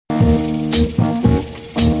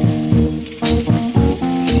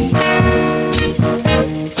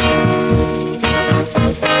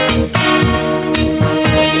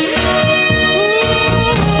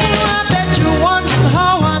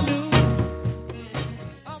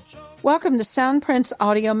Welcome to Soundprints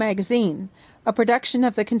Audio Magazine, a production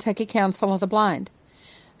of the Kentucky Council of the Blind.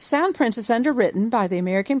 Soundprints is underwritten by the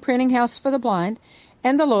American Printing House for the Blind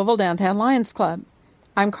and the Louisville Downtown Lions Club.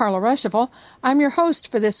 I'm Carla Ruschival. I'm your host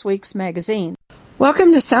for this week's magazine.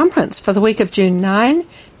 Welcome to Soundprints for the week of June 9,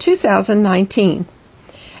 2019.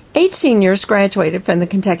 8 seniors graduated from the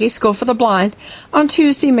Kentucky School for the Blind on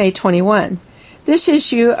Tuesday, May 21. This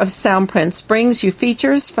issue of Soundprints brings you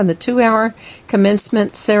features from the 2-hour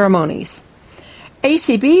commencement ceremonies.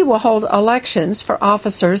 ACB will hold elections for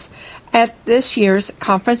officers at this year's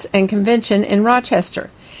conference and convention in Rochester.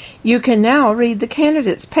 You can now read the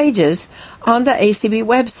candidates' pages on the ACB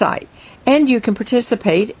website, and you can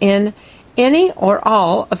participate in any or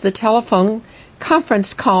all of the telephone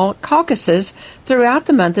conference call caucuses throughout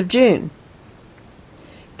the month of June.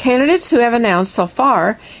 Candidates who have announced so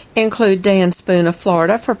far include Dan Spoon of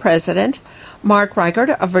Florida for president, Mark Reichert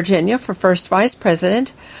of Virginia for first vice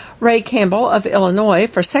president, Ray Campbell of Illinois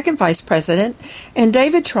for second vice president, and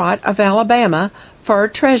David Trott of Alabama for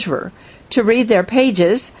treasurer. To read their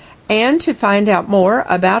pages and to find out more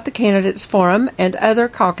about the candidates forum and other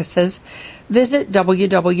caucuses, visit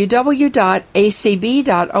www.acb.org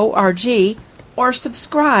or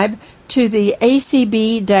subscribe to the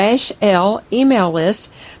ACB-L email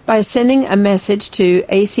list by sending a message to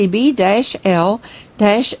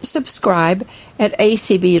acb-l-subscribe at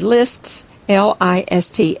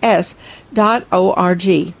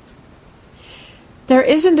acblists.org. There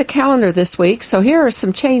isn't a calendar this week, so here are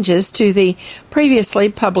some changes to the previously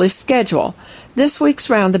published schedule. This week's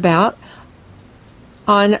roundabout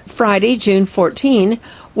on Friday, June 14,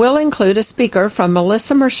 will include a speaker from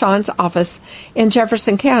Melissa Mershon's office in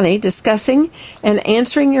Jefferson County discussing and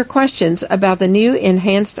answering your questions about the new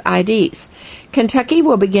enhanced IDs. Kentucky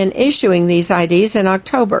will begin issuing these IDs in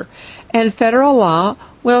October, and federal law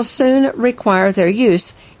will soon require their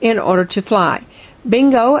use in order to fly.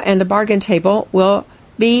 Bingo and a bargain table will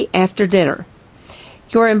be after dinner.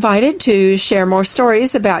 You're invited to share more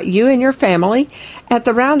stories about you and your family at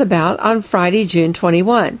the roundabout on Friday, June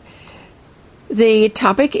 21. The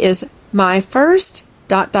topic is My First...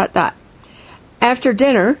 After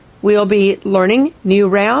dinner, we'll be learning new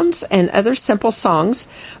rounds and other simple songs,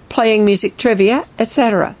 playing music trivia,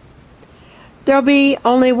 etc. There'll be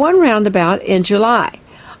only one roundabout in July.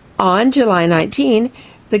 On July 19,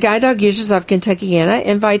 the Guide Dog Users of Kentuckiana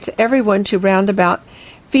invites everyone to roundabout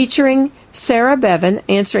featuring Sarah Bevan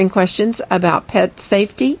answering questions about pet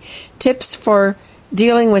safety, tips for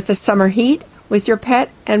dealing with the summer heat with your pet,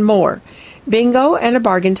 and more. Bingo and a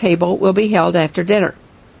bargain table will be held after dinner.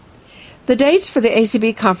 The dates for the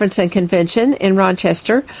ACB Conference and Convention in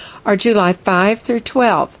Rochester are July 5 through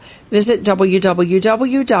 12. Visit www.acb.org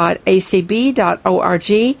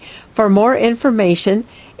for more information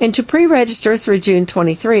and to pre-register through June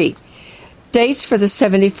 23. Dates for the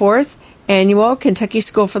 74th Annual Kentucky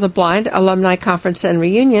School for the Blind Alumni Conference and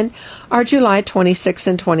Reunion are July 26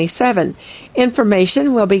 and 27.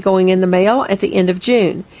 Information will be going in the mail at the end of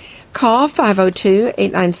June. Call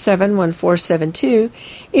 502-897-1472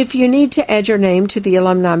 if you need to add your name to the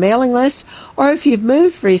alumni mailing list or if you've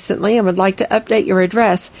moved recently and would like to update your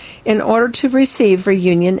address in order to receive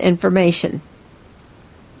reunion information.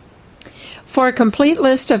 For a complete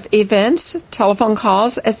list of events, telephone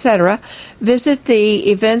calls, etc., visit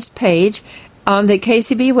the events page on the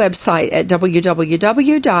KCB website at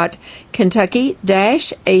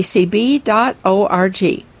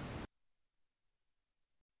www.kentucky-acb.org.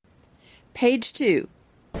 Page 2.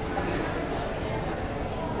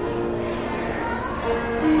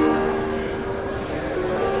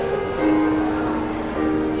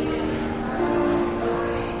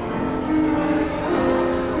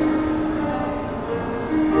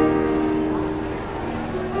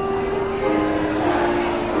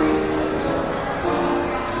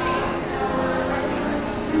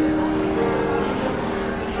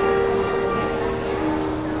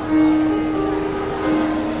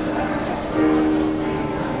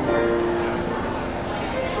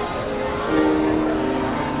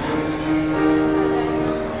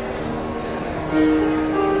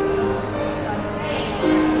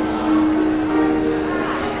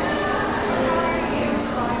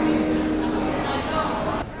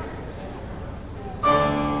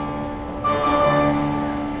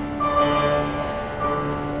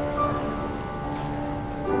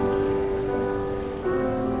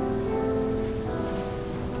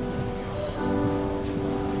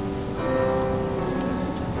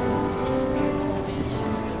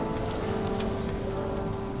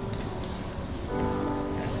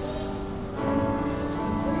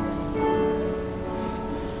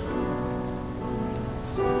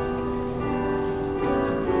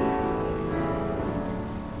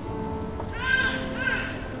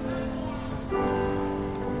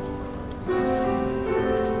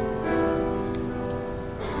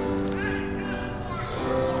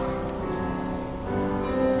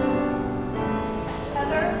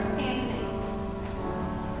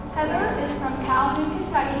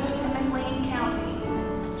 Kentucky in McLean County.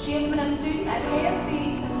 She has been a student at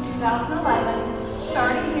KSB since 2011,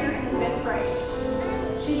 starting here in the 5th grade.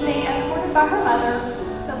 She's being escorted by her mother,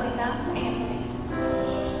 Selena Anthony.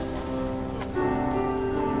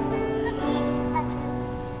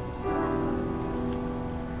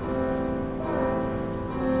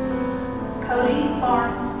 Cody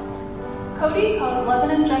Barnes. Cody calls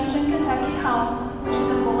Lebanon Junction, Kentucky home, which is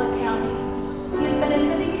in Bullitt County. He has been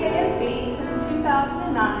attending KSB since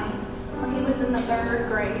 2009 when he was in the 3rd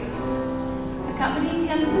grade. Accompanying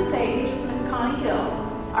him to the stage is Miss Connie Hill,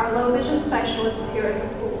 our low vision specialist here at the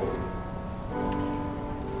school.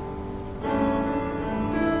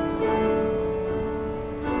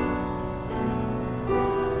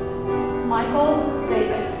 Michael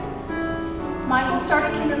Davis. Michael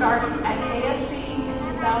started kindergarten at KSB in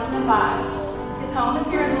 2005. His home is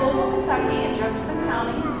here in Louisville, Kentucky in Jefferson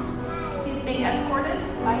County. He is being escorted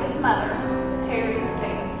by his mother, Terry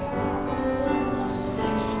Davis.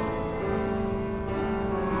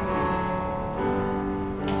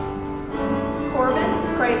 Corbin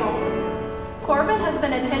Grable. Corbin has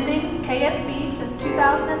been attending KSB since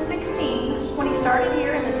 2016 when he started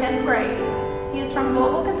here in the 10th grade. He is from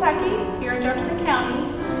Louisville, Kentucky, here in Jefferson County,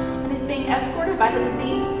 and is being escorted by his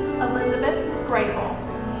niece, Elizabeth Grable.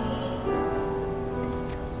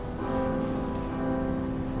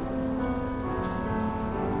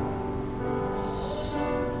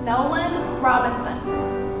 Nolan Robinson,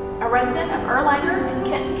 a resident of Erlanger in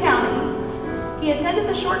Kenton County. He attended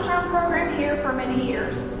the short-term program here for many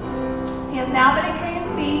years. He has now been at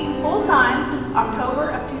KSB full-time since October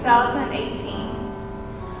of 2018.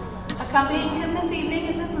 Accompanying him this evening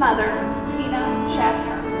is his mother, Tina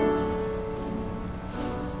Schaffner.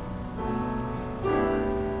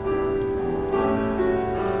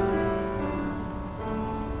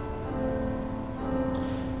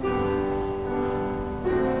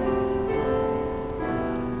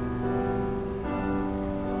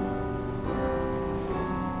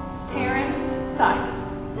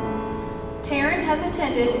 Taryn has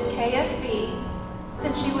attended KSB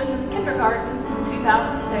since she was in kindergarten in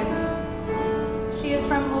 2006. She is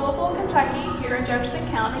from Louisville, Kentucky, here in Jefferson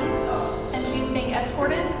County, and she is being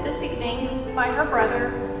escorted this evening by her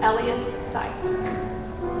brother, Elliot Seif.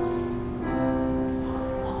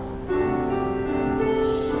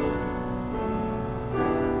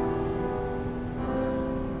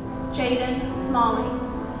 Jaden Smalley.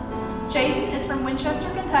 Jaden is from Winchester,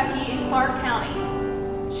 Kentucky in Clark County.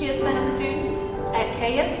 She has been a student at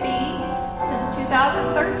KSB since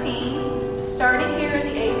 2013, starting here in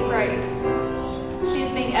the 8th grade. She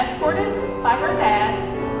is being escorted by her dad,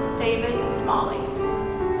 David Smalley.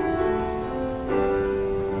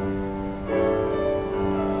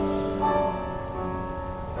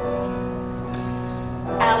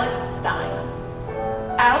 Alex Stein.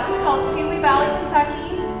 Alex calls Pewee Valley, Kentucky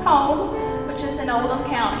home, which is in Oldham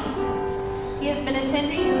County. He has been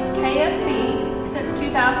attending KSB since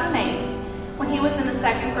 2008, when he was in the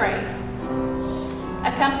 2nd grade.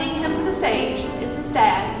 Accompanying him to the stage is his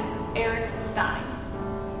dad, Eric Stein.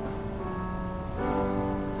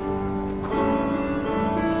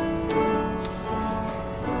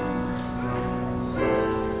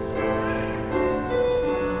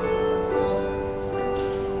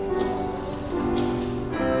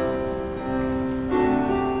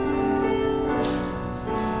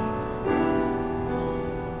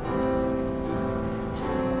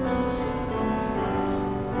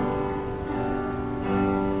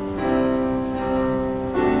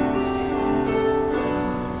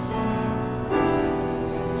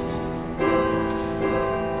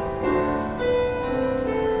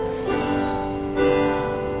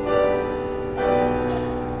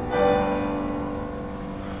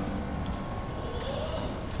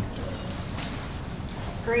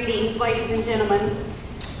 Greetings, ladies and gentlemen.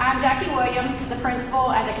 I'm Jackie Williams, the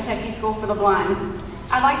principal at the Kentucky School for the Blind.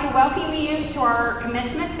 I'd like to welcome you to our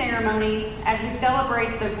commencement ceremony as we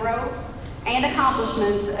celebrate the growth and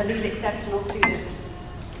accomplishments of these exceptional students.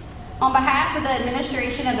 On behalf of the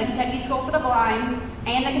administration of the Kentucky School for the Blind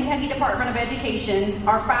and the Kentucky Department of Education,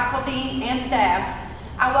 our faculty and staff,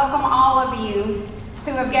 I welcome all of you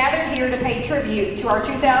who have gathered here to pay tribute to our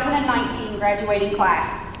 2019 graduating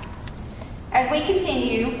class. As we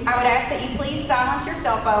continue, I would ask that you please silence your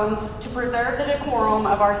cell phones to preserve the decorum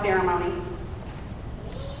of our ceremony.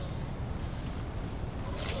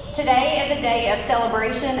 Today is a day of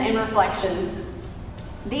celebration and reflection.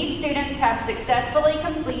 These students have successfully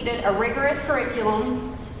completed a rigorous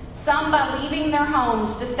curriculum, some by leaving their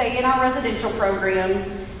homes to stay in our residential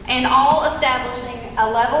program, and all establishing a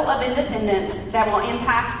level of independence that will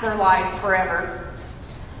impact their lives forever.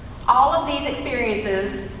 All of these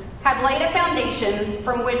experiences have laid a foundation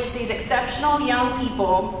from which these exceptional young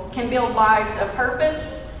people can build lives of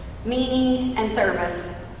purpose, meaning, and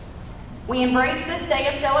service. We embrace this day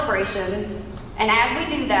of celebration, and as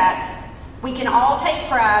we do that, we can all take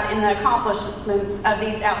pride in the accomplishments of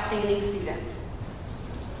these outstanding students.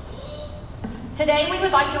 Today, we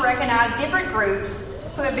would like to recognize different groups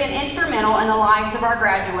who have been instrumental in the lives of our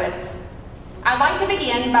graduates. I'd like to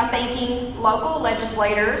begin by thanking local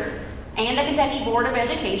legislators and the Kentucky Board of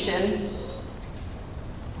Education.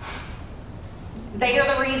 They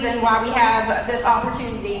are the reason why we have this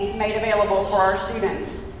opportunity made available for our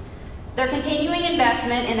students. Their continuing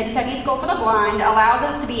investment in the Kentucky School for the Blind allows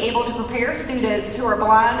us to be able to prepare students who are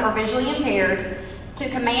blind or visually impaired to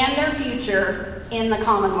command their future in the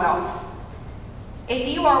Commonwealth. If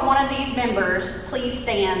you are one of these members, please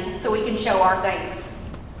stand so we can show our thanks.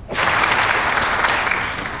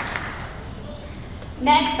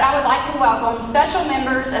 Next, I would like to welcome special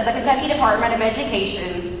members of the Kentucky Department of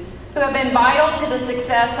Education who have been vital to the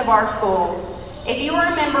success of our school. If you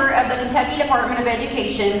are a member of the Kentucky Department of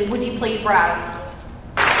Education, would you please rise?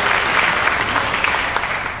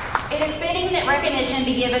 It is fitting that recognition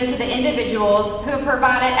be given to the individuals who have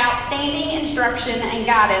provided outstanding instruction and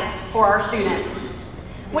guidance for our students.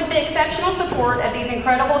 With the exceptional support of these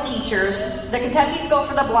incredible teachers, the Kentucky School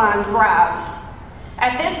for the Blind thrives.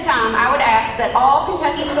 At this time, I would ask that all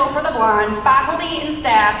Kentucky School for the Blind faculty and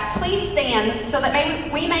staff please stand so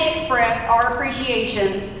that we may express our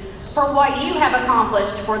appreciation for what you have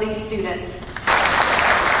accomplished for these students.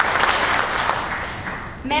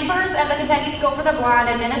 Members of the Kentucky School for the Blind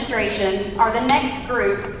administration are the next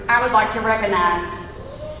group I would like to recognize.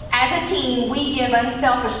 As a team, we give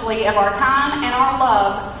unselfishly of our time and our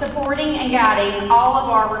love supporting and guiding all of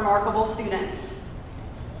our remarkable students.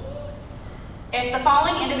 If the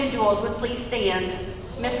following individuals would please stand: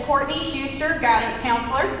 Ms. Courtney Schuster, Guidance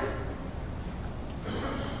Counselor;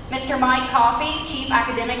 Mr. Mike Coffey, Chief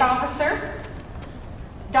Academic Officer;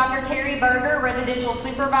 Dr. Terry Berger, Residential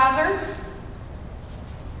Supervisor;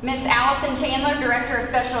 Ms. Allison Chandler, Director of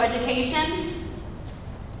Special Education;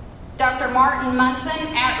 Dr. Martin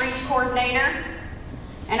Munson, Outreach Coordinator;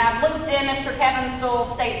 and I've looped in Mr. Kevin Stoll,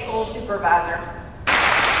 State School Supervisor.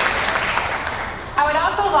 I would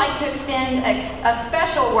also like to extend a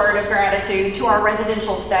special word of gratitude to our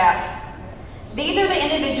residential staff. These are the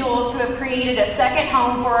individuals who have created a second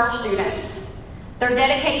home for our students. Their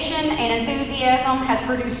dedication and enthusiasm has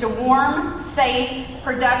produced a warm, safe,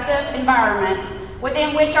 productive environment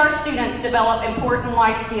within which our students develop important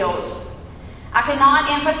life skills. I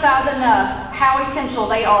cannot emphasize enough how essential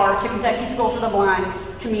they are to Kentucky School for the Blind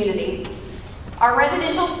community. Our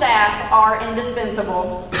residential staff are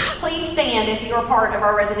indispensable. Please stand if you are part of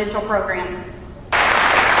our residential program.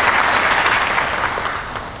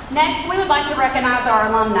 Next, we would like to recognize our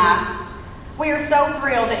alumni. We are so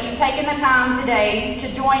thrilled that you've taken the time today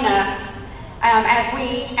to join us as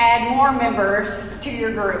we add more members to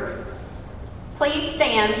your group. Please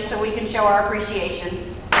stand so we can show our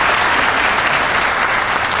appreciation.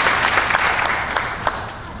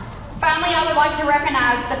 Finally, I would like to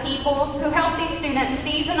recognize the people who helped these students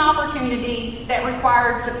seize an opportunity that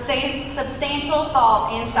required substantial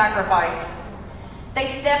thought and sacrifice. They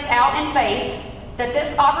stepped out in faith that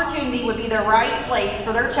this opportunity would be the right place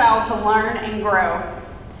for their child to learn and grow.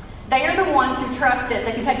 They are the ones who trusted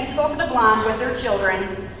the Kentucky School for the Blind with their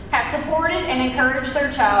children, have supported and encouraged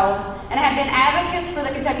their child, and have been advocates for the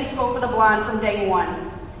Kentucky School for the Blind from day one.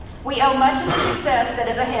 We owe much of the success that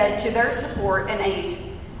is ahead to their support and aid.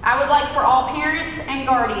 I would like for all parents and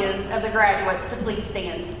guardians of the graduates to please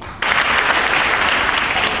stand.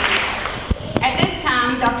 At this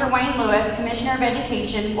time, Dr. Wayne Lewis, Commissioner of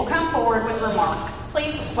Education, will come forward with remarks.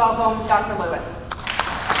 Please welcome Dr. Lewis.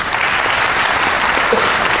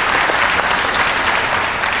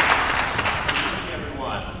 Hey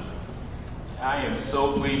everyone. I am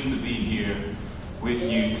so pleased to be here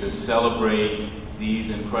with you to celebrate these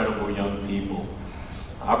incredible young people.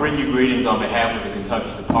 I bring you greetings on behalf of the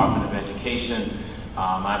Kentucky Department of Education.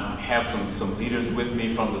 I have some leaders with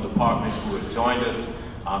me from the department who have joined us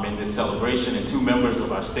in this celebration, and two members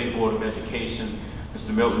of our State Board of Education,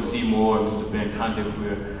 Mr. Milton Seymour and Mr. Ben Cundiff.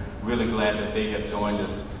 We're really glad that they have joined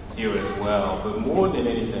us here as well. But more than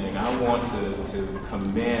anything, I want to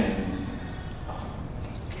commend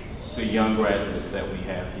the young graduates that we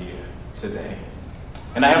have here today.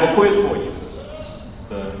 And I have a quiz for you. It's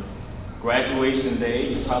the graduation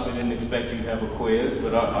day. You probably didn't expect you to have a quiz,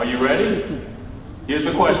 but are you ready? Here's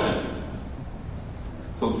the question.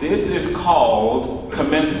 So this is called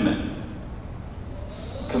commencement.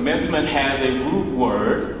 Commencement has a root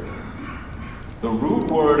word The root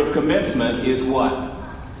word of commencement is what?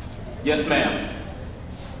 Yes, ma'am.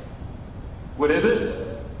 What is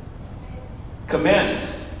it?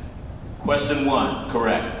 Commence. Question 1,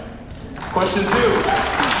 correct. Question 2.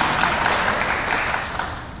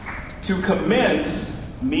 To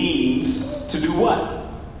commence means to do what?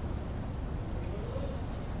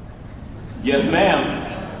 Yes,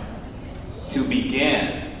 ma'am. To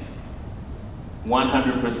begin.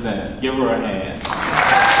 100%. Give her a hand.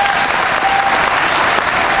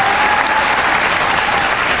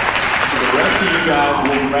 So the rest of you guys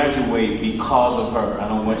will graduate because of her. I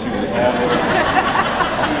don't want you to ever...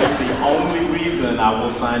 She is the only reason I will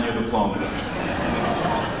sign your diplomas.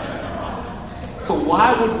 So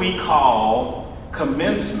why would we call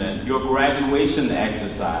commencement your graduation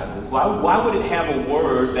exercises? Why would it have a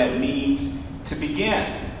word that means to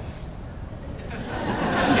begin?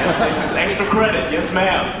 Yes, this is extra credit. Yes,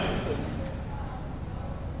 ma'am.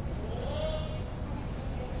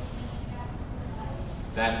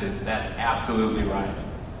 That's it. That's absolutely right.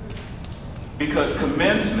 Because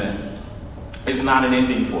commencement is not an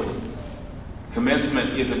ending for you.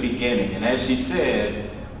 Commencement is a beginning. And as she said,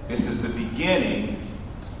 this is the beginning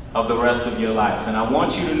of the rest of your life. And I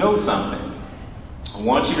want you to know something. I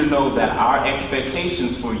want you to know that our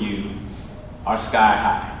expectations for you are sky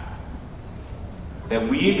high. That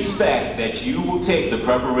we expect that you will take the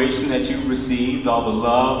preparation that you've received, all the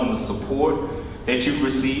love and the support that you've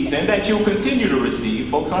received, and that you'll continue to receive.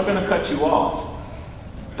 Folks aren't going to cut you off.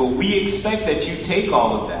 But we expect that you take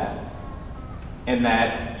all of that and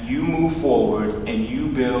that you move forward and you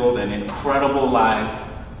build an incredible life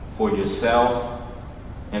for yourself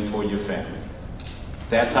and for your family.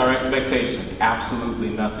 That's our expectation. Absolutely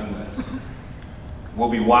nothing less. We'll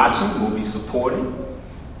be watching, we'll be supporting.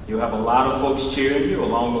 You'll have a lot of folks cheering you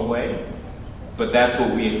along the way, but that's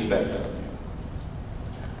what we expect of you.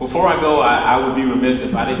 Before I go, I would be remiss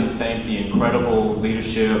if I didn't thank the incredible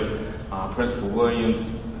leadership, Principal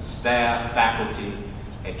Williams, staff, faculty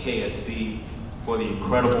at KSB for the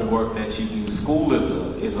incredible work that you do. School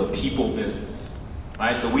is a people business,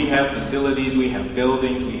 right? So we have facilities, we have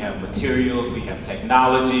buildings, we have materials, we have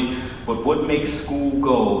technology, but what makes school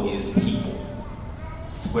go is people.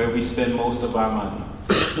 It's where we spend most of our money.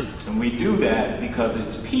 And we do that because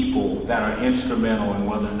it's people that are instrumental in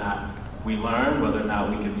whether or not we learn, whether or not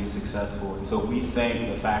we can be successful. And so we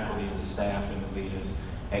thank the faculty, the staff, and the leaders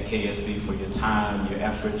at KSB for your time, your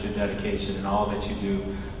effort, your dedication, and all that you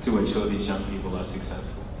do to ensure these young people are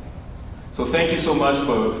successful. So thank you so much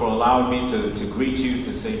for allowing me to greet you,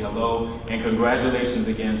 to say hello, and congratulations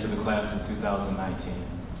again to the class in 2019.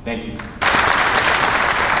 Thank you.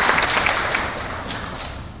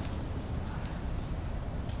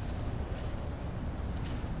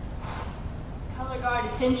 Color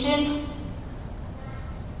guard attention.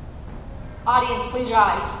 Audience, please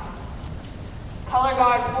rise. Color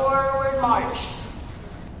guard forward march.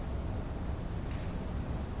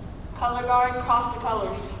 Color guard cross the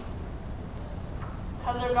colors.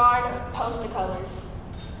 Color guard post the colors.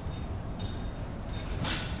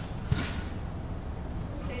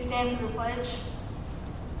 Please stand for your pledge.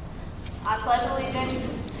 I pledge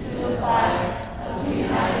allegiance to the flag of the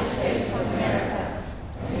United States of America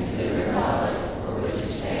and to the republic for which it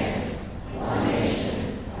stands, one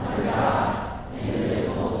nation, under God,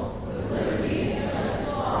 indivisible, with liberty and justice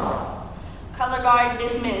for all. Color guard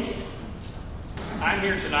dismiss. I'm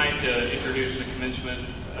here tonight to introduce the commencement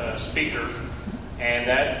speaker, and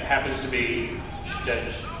that happens to be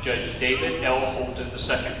Judge David L. Holton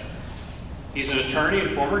II. He's an attorney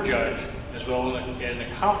and former judge, as well as an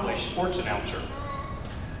accomplished sports announcer.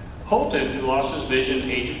 Holton, who lost his vision at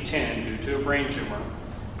the age of 10 due to a brain tumor,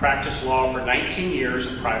 practiced law for 19 years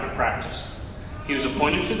in private practice. He was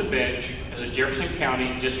appointed to the bench as a Jefferson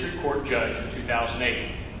County District Court judge in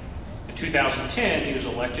 2008. In 2010, he was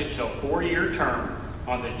elected to a 4-year term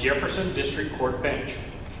on the Jefferson District Court bench,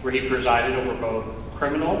 where he presided over both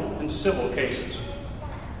criminal and civil cases.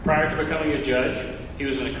 Prior to becoming a judge, he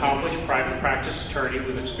was an accomplished private practice attorney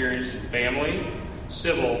with experience in family,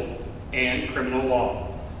 civil, and criminal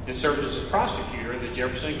law, and served as a prosecutor at the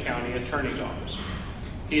Jefferson County Attorney's Office.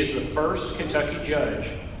 He is the first Kentucky judge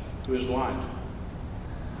who is blind.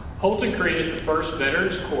 Holton created the first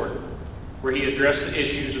Veterans Court, where he addressed the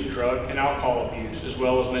issues of drug and alcohol abuse, as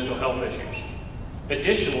well as mental health issues.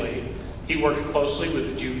 Additionally, he worked closely with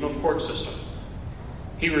the juvenile court system.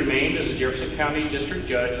 He remained as a Jefferson County District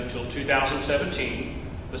Judge until 2017.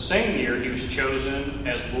 The same year, he was chosen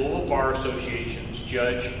as Louisville Bar Association's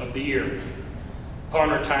Judge of the Year.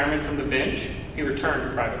 Upon retirement from the bench, he returned to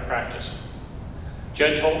private practice.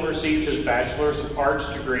 Judge Holton received his Bachelor's of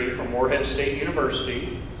Arts degree from Morehead State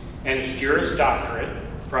University and his Juris Doctorate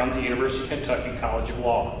from the University of Kentucky College of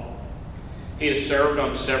Law. He has served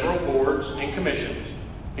on several boards and commissions,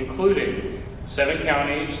 including Seven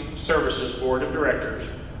Counties Services Board of Directors,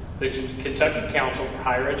 the Kentucky Council for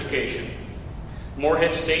Higher Education,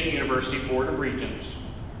 Morehead State University Board of Regents,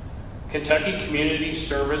 Kentucky Community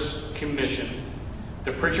Service Commission,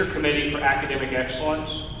 the Pritchard Committee for Academic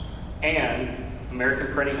Excellence, and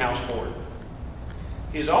American Printing House Board.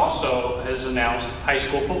 He has announced high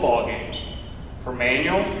school football games for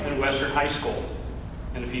Manual and Western High School.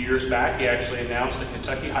 And a few years back, he actually announced the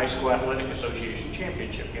Kentucky High School Athletic Association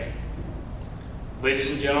Championship game.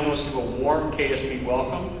 Ladies and gentlemen, let's give a warm KSB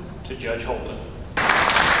welcome to Judge Holton.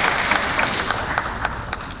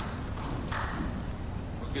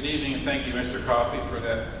 Well, good evening, and thank you, Mr. Coffey, for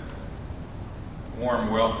that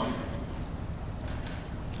warm welcome.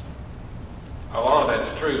 A lot of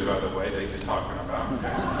that's true, by the way, that you're talking about.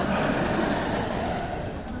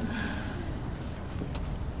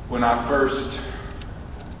 When I first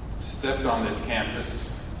stepped on this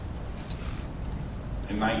campus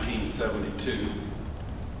in 1972,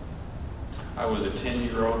 I was a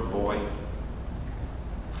 10-year-old boy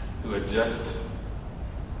who had just,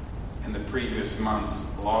 in the previous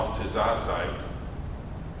months, lost his eyesight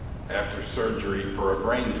after surgery for a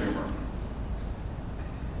brain tumor.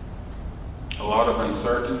 A lot of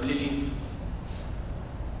uncertainty,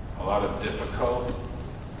 a lot of difficult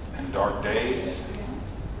and dark days,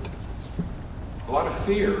 a lot of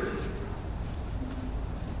fear,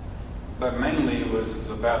 but mainly it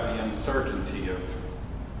was about the uncertainty of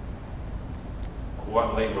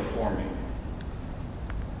what lay before me.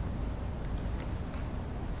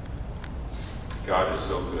 God is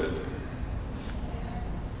so good.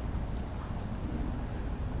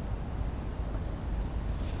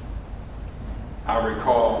 I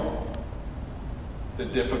recall the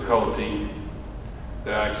difficulty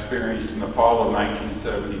that I experienced in the fall of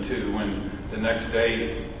 1972 when the next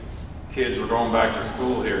day kids were going back to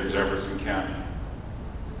school here in Jefferson County.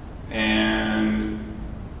 And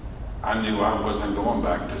I knew I wasn't going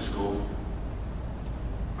back to school.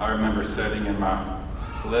 I remember sitting in my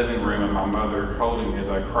living room and my mother holding me as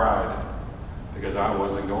I cried because I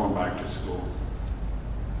wasn't going back to school.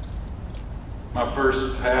 My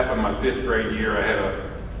first half of my 5th grade year, I had a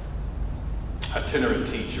itinerant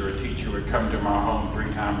teacher. A teacher would come to my home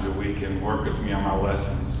 3 times a week and work with me on my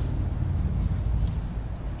lessons.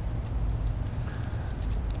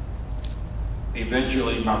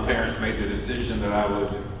 Eventually, my parents made the decision that I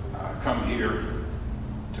would come here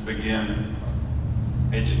to begin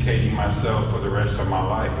educating myself for the rest of my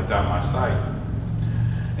life without my sight.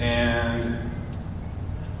 And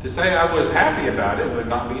to say I was happy about it would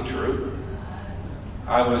not be true.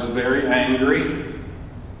 I was very angry.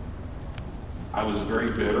 I was very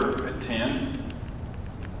bitter at 10.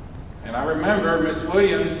 And I remember Miss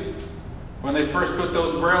Williams, when they first put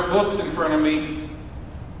those Braille books in front of me,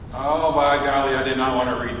 oh, by golly, I did not want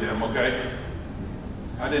to read them, okay?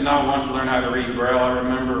 I did not want to learn how to read Braille. I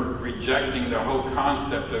remember rejecting the whole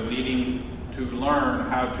concept of needing to learn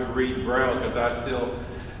how to read Braille because I still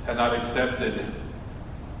had not accepted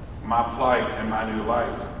my plight and my new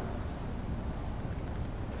life.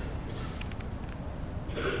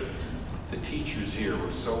 The teachers here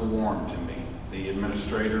were so warm to me. The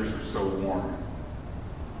administrators were so warm.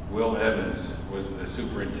 Will Evans was the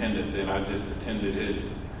superintendent then. I just attended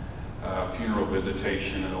his funeral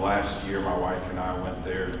visitation, and the last year my wife and I went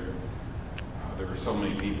there. There were so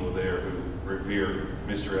many people there who revered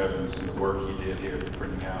Mr. Evans and the work he did here at the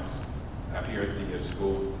printing house, out here at the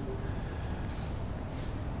school.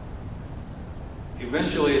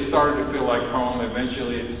 Eventually it started to feel like home.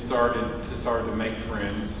 Eventually it started to make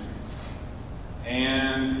friends.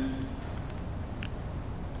 And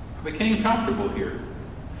I became comfortable here.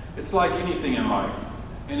 It's like anything in life.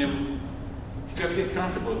 And you got to get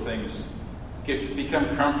comfortable with things.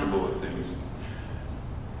 Become comfortable with things.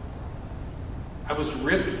 I was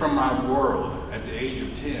ripped from my world at the age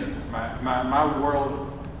of 10. My world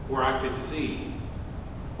where I could see.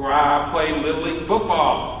 Where I played Little League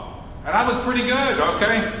football. And I was pretty good,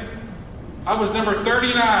 okay? I was number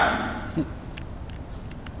 39.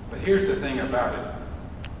 But here's the thing about it.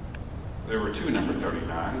 There were 2 number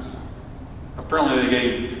 39s. Apparently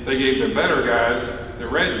they gave the better guys the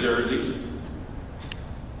red jerseys.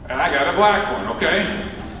 And I got a black one, okay?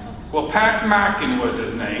 Well, Pat Mackin was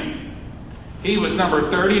his name. He was number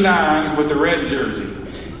 39 with the red jersey.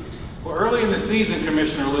 Well, early in the season,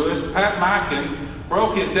 Commissioner Lewis, Pat Mackin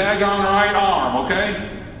broke his daggone right arm,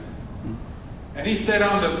 okay? And he sat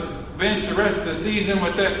on the bench the rest of the season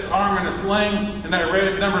with that arm in a sling and that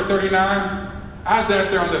red number 39. I was out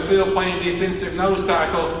there on the field playing defensive nose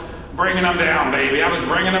tackle, bringing them down, baby. I was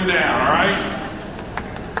bringing them down, all right?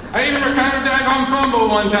 I even recovered a daggone fumble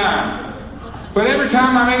one time. But every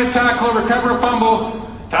time I made a tackle or recover a fumble,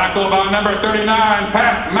 tackle about number 39,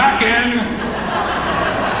 Pat Mackin.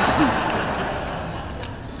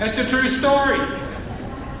 That's the true story.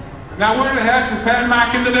 Now, where the heck is Pat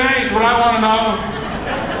Mackin today is what I want to know.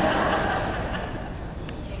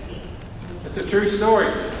 It's a true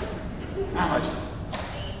story.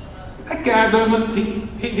 That guy's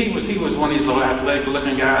he was one of these little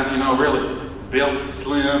athletic-looking guys, you know, really built,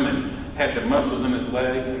 slim, and had the muscles in his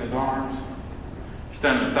legs and his arms. He's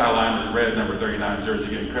standing on the sideline with a red number 39 jersey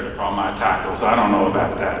getting credit for all my tackles. I don't know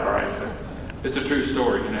about that, all right? But it's a true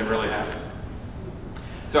story, and it really happened.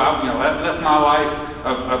 So I left my life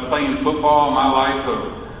of playing football, my life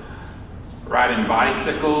of riding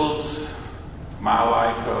bicycles, my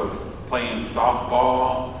life of playing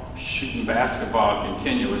softball, shooting basketball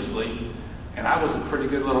continuously. And I was a pretty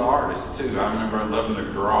good little artist, too. I remember loving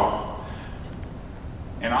to draw.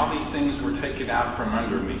 And all these things were taken out from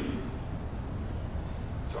under me.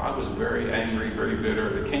 So I was very angry, very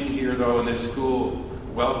bitter. The king here, though, in this school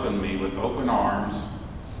welcomed me with open arms.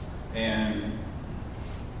 And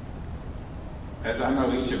as I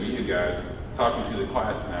know each of you guys, talking to the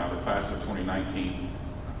class now, the class of 2019,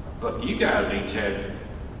 look, you guys each had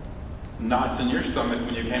knots in your stomach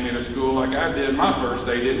when you came into school like I did my first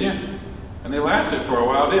day, didn't you? And they lasted for a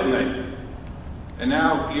while, didn't they? And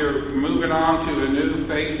now you're moving on to a new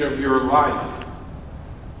phase of your life.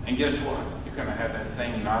 And guess what? You're going to have that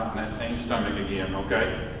same knot in that same stomach again,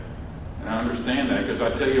 okay? And I understand that because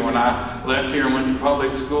I tell you, when I left here and went to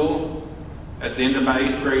public school at the end of my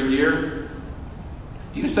 8th grade year,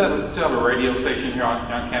 you still have a radio station here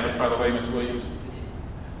on campus, by the way, Miss Williams?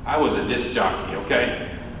 I was a disc jockey, okay?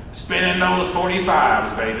 Spinning those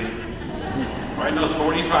 45s, baby. Right, those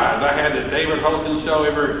 45s. I had the David Holton show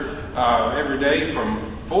every day from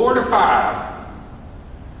 4 to 5.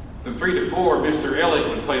 From 3 to 4, Mr. Elliott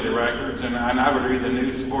would play the records, and I would read the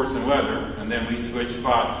news, sports, and weather, and then we'd switch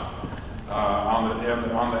spots on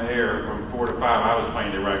the air from 4 to 5. I was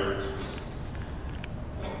playing the records.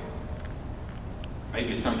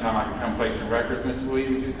 Maybe sometime I can come play some records, Mr.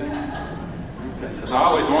 Williams, you think? Okay. Because I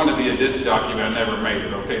always wanted to be a disc jockey, but I never made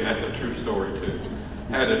it. Okay, and that's a true story too.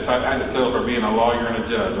 I had to settle for being a lawyer and a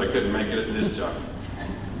judge. I couldn't make it as a disc jockey.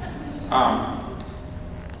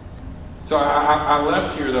 So I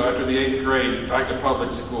left here, though, after the 8th grade, back to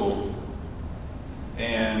public school.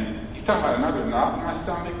 And you talking about another knot in my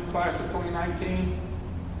stomach, class of 2019?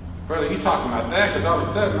 Brother, you talking about that? Because all of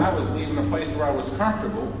a sudden I was leaving a place where I was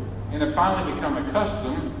comfortable and had finally become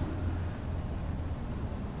accustomed.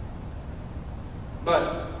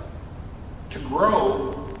 But to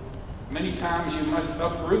grow, many times you must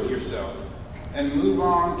uproot yourself and move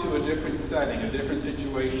on to a different setting, a different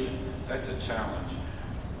situation. That's a challenge.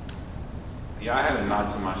 Yeah, I had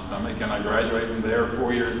knots in my stomach, and I graduated from there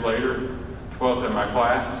 4 years later, 12th in my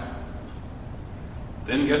class.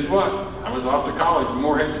 Then guess what? I was off to college,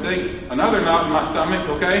 Morehead State. Another knot in my stomach,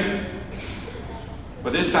 okay?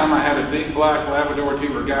 But this time I had a big black Labrador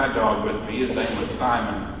Retriever guide dog with me. His name was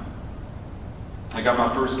Simon. I got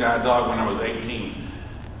my first guide dog when I was 18.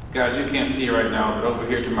 Guys, you can't see it right now, but over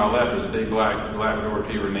here to my left is a big black Labrador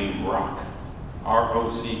Retriever named Rock.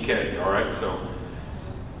 R-O-C-K, all right?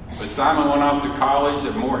 But Simon went off to college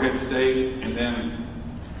at Morehead State, and then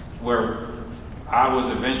where I was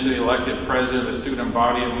eventually elected president of the student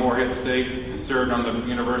body at Morehead State and served on the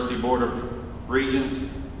University Board of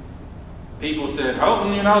Regents. People said,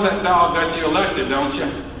 Holton, you know that dog got you elected, don't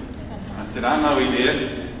you? I said, I know he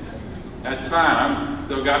did. That's fine. I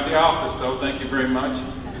still got the office, though. Thank you very much.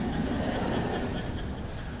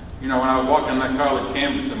 You know, when I walked on that college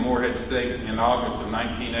campus at Morehead State in August of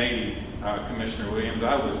 1980, Commissioner Williams,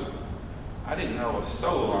 I didn't know a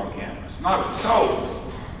soul on campus. Not a soul.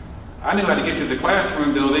 I knew how to get to the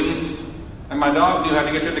classroom buildings, and my dog knew how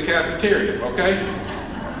to get to the cafeteria, okay?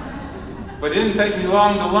 But it didn't take me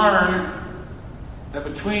long to learn that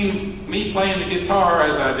between me playing the guitar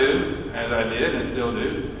as I did and still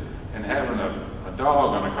do, and having a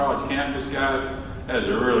dog on a college campus, guys, that's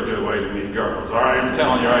a really good way to meet girls. All right, I'm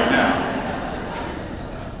telling you right now.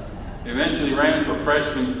 Eventually ran for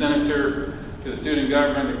freshman senator to the student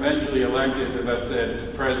government, eventually elected, as I said, to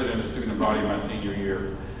president of the student body my senior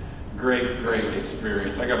year. Great, great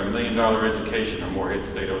experience. I got $1 million education at Morehead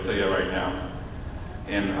State, I'll tell you right now.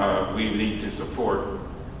 And we need to support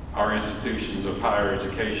our institutions of higher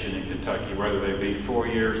education in Kentucky, whether they be 4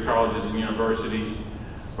 years colleges and universities,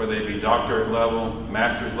 whether they be doctorate level,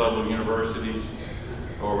 master's level universities,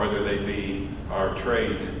 or whether they be our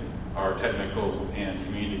trade our technical and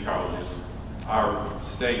community colleges. Our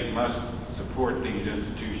state must support these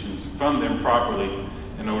institutions, fund them properly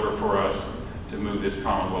in order for us to move this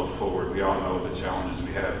Commonwealth forward. We all know the challenges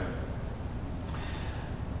we have.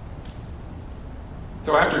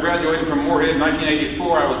 So after graduating from Moorhead in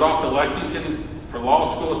 1984, I was off to Lexington for law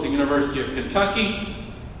school at the University of Kentucky.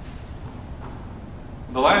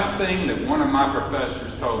 The last thing that one of my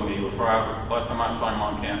professors told me last time I saw him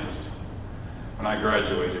on campus when I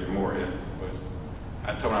graduated from Moorhead was,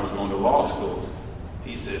 I told him I was going to law school.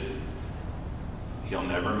 He said, "You'll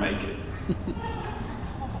never make it."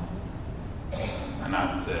 And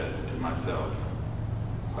I said to myself,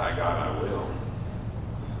 "By God, I will.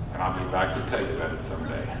 And I'll be back to tell you about it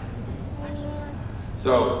someday."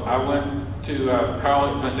 So I went to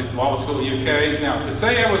college, went to law school UK. Now, to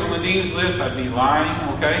say I was on the dean's list, I'd be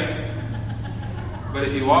lying, okay? But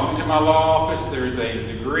if you walk into my law office, there's a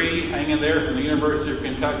degree hanging there from the University of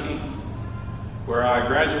Kentucky, where I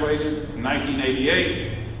graduated in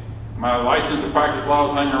 1988. My license to practice law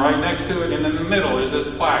is hanging right next to it, and in the middle is this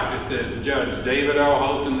plaque that says Judge David L.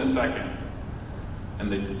 Holton II,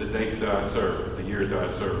 and the dates that I served, the years that I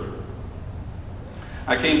served.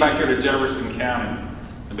 I came back here to Jefferson County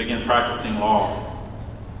and began practicing law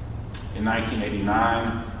in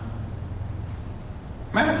 1989.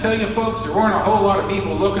 May I tell you, folks, there weren't a whole lot of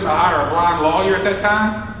people looking to hire a blind lawyer at that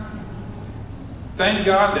time. Thank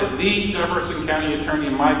God that the Jefferson County Attorney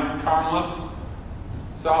Mike Conliff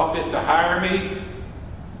saw fit to hire me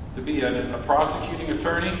to be a prosecuting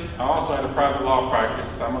attorney. I also had a private law practice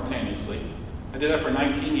simultaneously. I did that for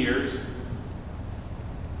 19 years.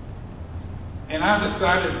 And I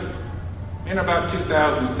decided in about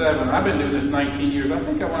 2007, I've been doing this 19 years, I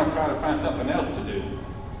think I want to try to find something else to do.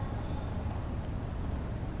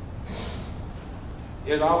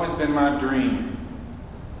 It had always been my dream.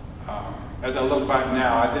 As I look back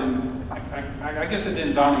now, I guess it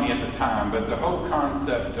didn't dawn me at the time, but the whole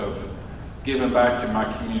concept of giving back to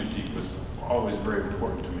my community was always very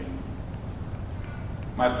important to me.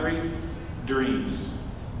 My three dreams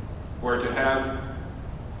were to have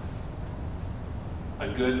a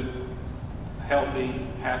good, healthy,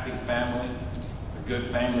 happy family, a good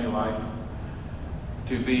family life,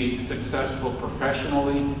 to be successful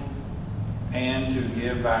professionally, and to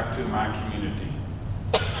give back to my community.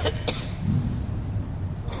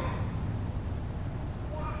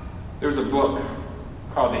 There's a book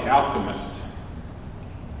called The Alchemist,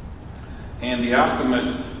 and The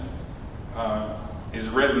Alchemist is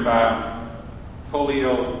written by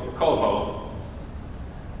Paulo Coelho,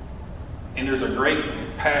 and there's a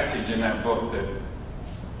great passage in that book that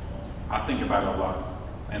I think about a lot,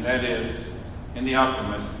 and that is, in The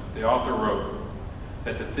Alchemist, the author wrote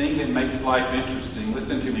that the thing that makes life interesting,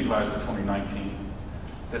 listen to me, class of 2019,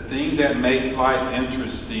 the thing that makes life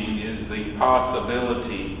interesting is the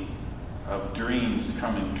possibility of dreams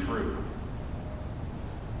coming true.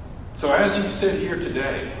 So as you sit here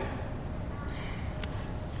today,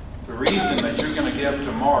 the reason that you're going to get up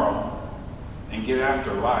tomorrow and get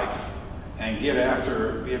after life and get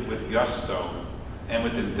after it with gusto and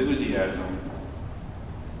with enthusiasm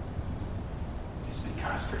is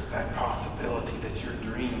because there's that possibility that your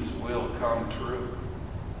dreams will come true.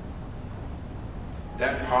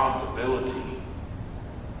 That possibility,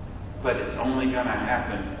 but it's only going to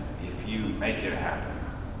happen if you make it happen.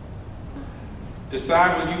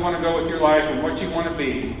 Decide where you want to go with your life and what you want to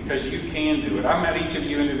be, because you can do it. I met each of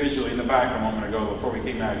you individually in the back a moment ago before we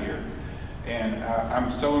came out here. And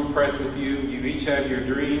I'm so impressed with you. You each have your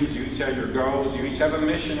dreams. You each have your goals. You each have a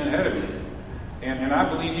mission ahead of you. And I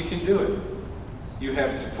believe you can do it. You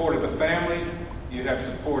have support of the family. You have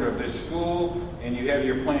support of this school. And you have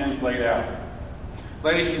your plans laid out.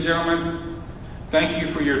 Ladies and gentlemen, thank you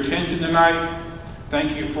for your attention tonight.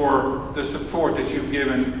 Thank you for the support that you've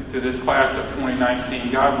given to this class of 2019.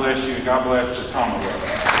 God bless you. God bless the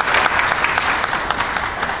Commonwealth.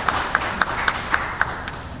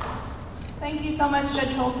 Thank you so much,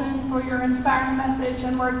 Judge Holton, for your inspiring message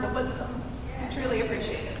and words of wisdom. I truly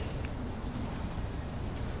appreciate it.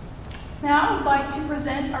 Now I would like to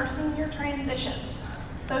present our senior transitions.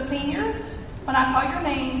 So seniors, when I call your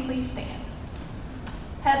name, please stand.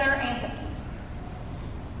 Heather Anthony.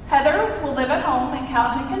 Heather will live at home in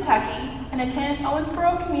Calhoun, Kentucky, and attend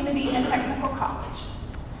Owensboro Community and Technical College.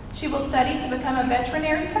 She will study to become a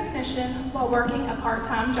veterinary technician while working a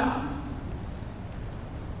part-time job.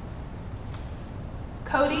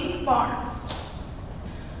 Cody Barnes.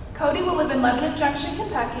 Cody will live in Lebanon Junction,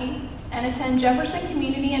 Kentucky, and attend Jefferson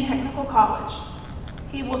Community and Technical College.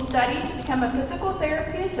 He will study to become a physical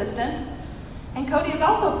therapy assistant, and Cody is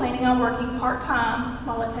also planning on working part-time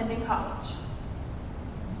while attending college.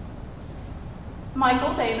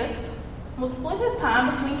 Michael Davis will split his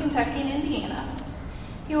time between Kentucky and Indiana.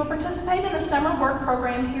 He will participate in the summer work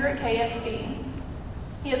program here at KSB.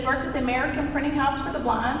 He has worked at the American Printing House for the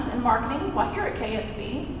Blind in marketing while here at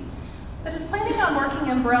KSB, but is planning on working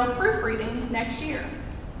in Braille proofreading next year.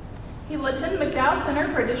 He will attend McDowell Center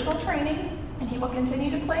for additional training, and he will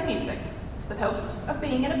continue to play music with hopes of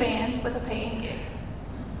being in a band with a paying gig.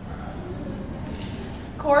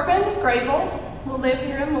 Corbin Grable will live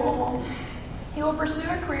here in Louisville. He will pursue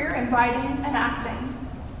a career in writing and acting.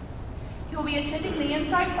 He will be attending the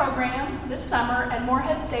Insight program this summer at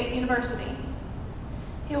Morehead State University.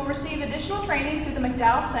 He will receive additional training through the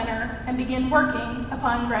McDowell Center and begin working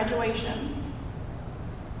upon graduation.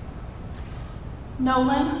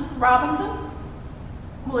 Nolan Robinson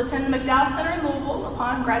will attend the McDowell Center in Louisville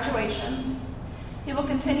upon graduation. He will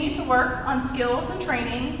continue to work on skills and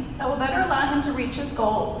training that will better allow him to reach his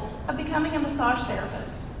goal of becoming a massage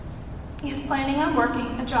therapist. He is planning on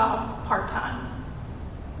working a job part-time.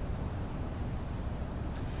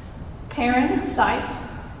 Taryn Seif.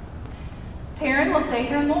 Taryn will stay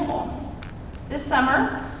here in Louisville. This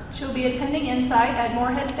summer, she will be attending Insight at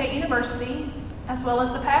Morehead State University, as well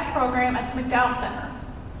as the PATH program at the McDowell Center.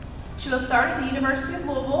 She will start at the University of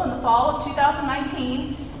Louisville in the fall of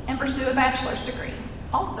 2019 and pursue a bachelor's degree.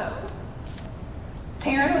 Also,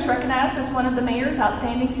 Taryn was recognized as one of the mayor's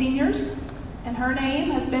outstanding seniors, and her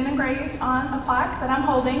name has been engraved on a plaque that I'm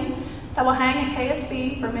holding that will hang at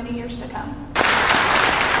KSB for many years to come.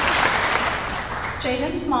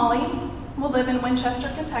 Jaden Smalley will live in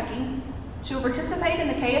Winchester, Kentucky. She will participate in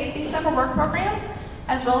the KSB Summer Work Program,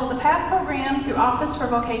 as well as the PATH program through Office for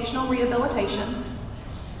Vocational Rehabilitation.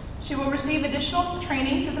 She will receive additional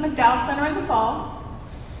training through the McDowell Center in the fall,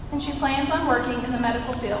 and she plans on working in the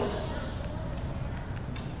medical field.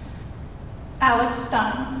 Alex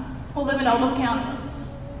Stein will live in Ogle County.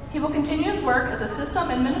 He will continue his work as a system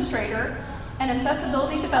administrator and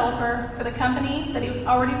accessibility developer for the company that he was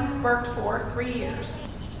already worked for 3 years.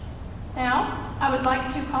 Now, I would like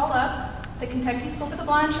to call up the Kentucky School for the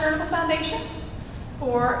Blind Charitable Foundation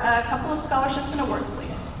for a couple of scholarships and awards,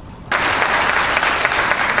 please.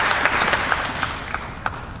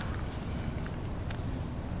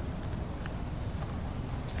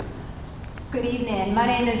 Good evening. My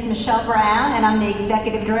name is Michelle Brown, and I'm the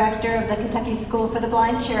Executive Director of the Kentucky School for the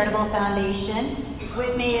Blind Charitable Foundation.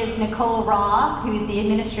 With me is Nicole Raw, who's the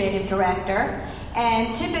Administrative Director.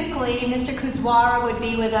 And typically, Mr. Kuzwara would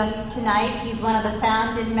be with us tonight. He's one of the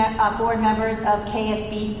founding board members of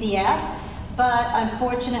KSBCF, but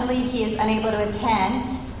unfortunately, he is unable to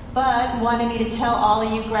attend, but wanted me to tell all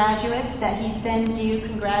of you graduates that he sends you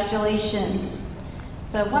congratulations.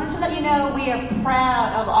 So I wanted to let you know we are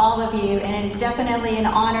proud of all of you, and it is definitely an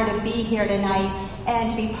honor to be here tonight and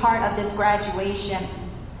to be part of this graduation.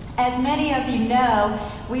 As many of you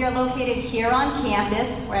know, we are located here on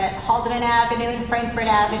campus. We're at Haldeman Avenue and Frankfurt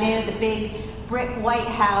Avenue, the big brick White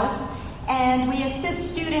House, and we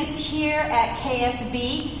assist students here at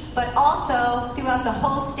KSB, but also throughout the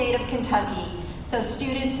whole state of Kentucky, so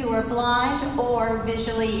students who are blind or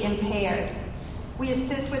visually impaired. We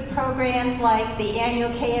assist with programs like the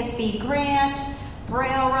annual KSB Grant,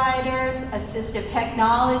 Braille Writers, Assistive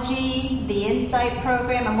Technology, the Insight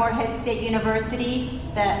program at Morehead State University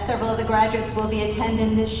that several of the graduates will be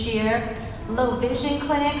attending this year. Low vision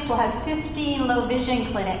clinics, we'll have 15 low vision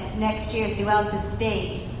clinics next year throughout the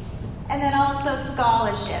state. And then also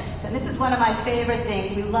scholarships. And this is one of my favorite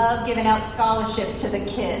things. We love giving out scholarships to the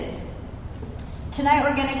kids. Tonight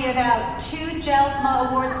we're going to give out 2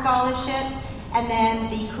 JELSMA Award scholarships and then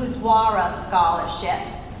the Kuzwara Scholarship.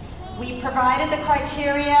 We provided the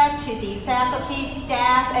criteria to the faculty,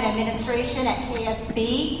 staff, and administration at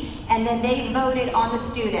KSB, and then they voted on the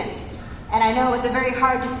students. And I know it was a very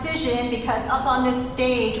hard decision because up on this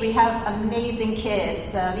stage we have amazing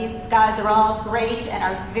kids. These guys are all great and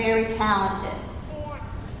are very talented.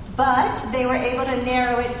 But they were able to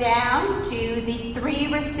narrow it down to the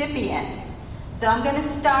 3 recipients. So I'm going to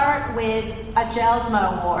start with a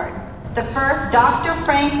JELSMA Award. The first, Dr.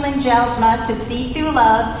 Franklin JELSMA to See Through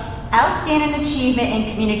Love, Outstanding Achievement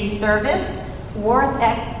in Community Service, Work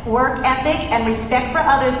Ethic and Respect for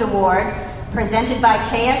Others Award, presented by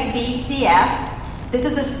KSBCF. This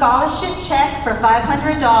is a scholarship check for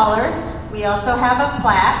 $500. We also have a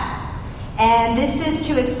plaque. And this is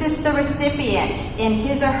to assist the recipient in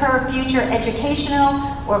his or her future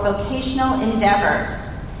educational or vocational endeavors.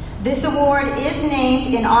 This award is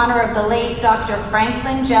named in honor of the late Dr.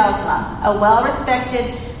 Franklin JELSMA, a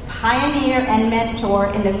well-respected pioneer and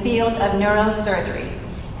mentor in the field of neurosurgery.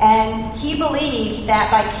 And he believed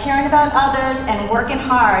that by caring about others and working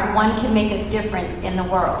hard, one can make a difference in the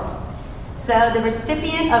world. So the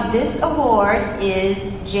recipient of this award is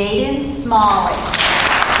Jaden Smalley.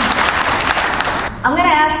 I'm going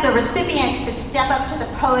to ask the recipients to step up to the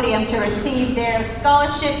podium to receive their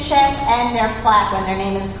scholarship check and their plaque when their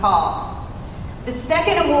name is called. The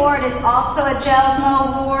second award is also a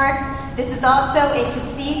JELSMA award. This is also a To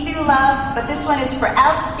See Through Love, but this one is for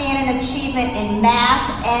outstanding achievement in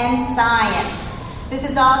math and science. This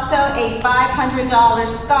is also a $500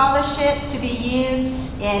 scholarship to be used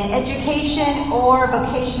in education or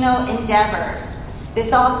vocational endeavors.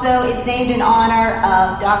 This also is named in honor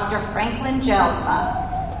of Dr. Franklin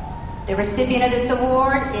JELSMA. The recipient of this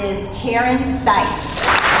award is Terrence Seif.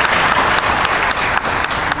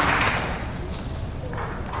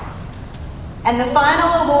 And the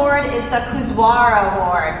final award is the Kuzwara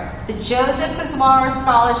Award. The Joseph Kuzwara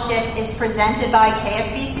Scholarship is presented by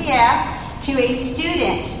KSBCF to a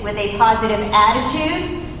student with a positive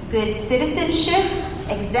attitude, good citizenship,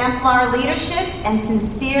 exemplar leadership, and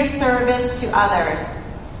sincere service to others.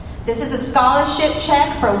 This is a scholarship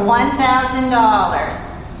check for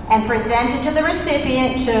 $1,000 and presented to the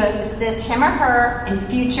recipient to assist him or her in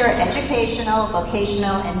future educational,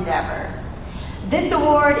 vocational endeavors. This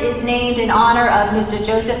award is named in honor of Mr.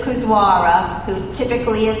 Joseph Kuzwara, who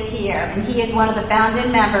typically is here, and he is one of the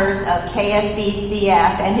founding members of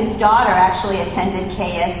KSBCF, and his daughter actually attended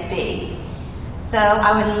KSB. So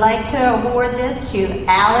I would like to award this to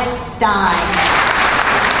Alex Stein.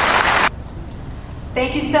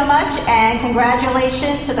 Thank you so much, and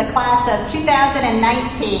congratulations to the class of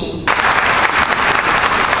 2019.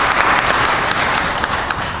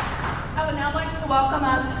 I would now like to welcome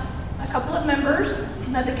up a couple of members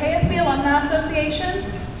of the KSB Alumni Association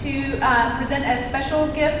to present a special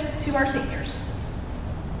gift to our seniors.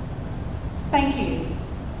 Thank you.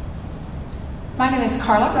 My name is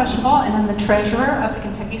Carla Ruschival, and I'm the treasurer of the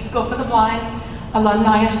Kentucky School for the Blind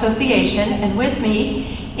Alumni Association. And with me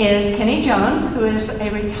is Kenny Jones, who is a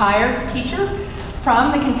retired teacher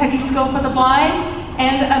from the Kentucky School for the Blind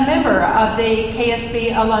and a member of the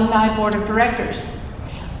KSB Alumni Board of Directors.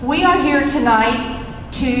 We are here tonight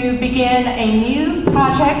to begin a new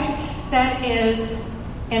project that is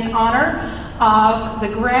in honor of the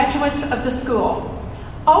graduates of the school.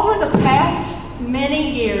 Over the past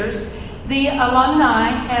many years, the alumni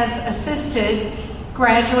has assisted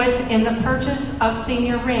graduates in the purchase of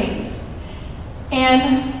senior rings.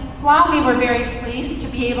 And while we were very pleased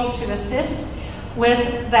to be able to assist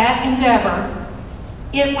with that endeavor,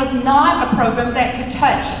 it was not a program that could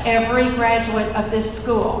touch every graduate of this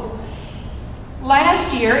school.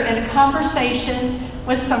 Last year, in a conversation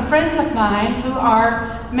with some friends of mine who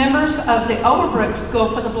are members of the Overbrook School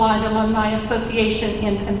for the Blind Alumni Association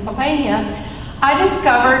in Pennsylvania, I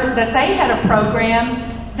discovered that they had a program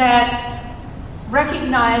that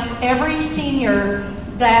recognized every senior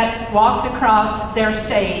that walked across their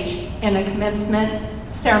stage in a commencement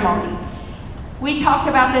ceremony. We talked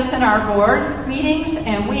about this in our board meetings,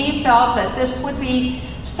 and we felt that this would be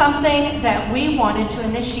something that we wanted to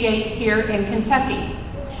initiate here in Kentucky.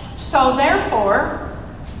 So therefore,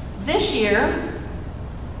 this year,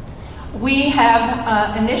 we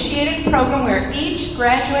have initiated a program where each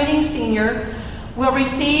graduating senior will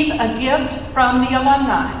receive a gift from the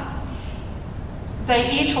alumni.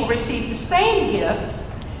 They each will receive the same gift,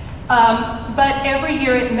 but every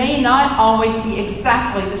year it may not always be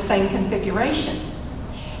exactly the same configuration.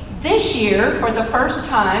 This year, for the first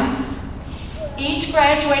time, each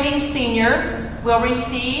graduating senior will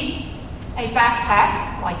receive a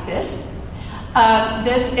backpack like this.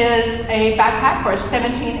 This is a backpack for a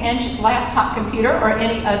 17-inch laptop computer or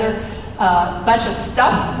any other bunch of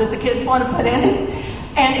stuff that the kids want to put in it.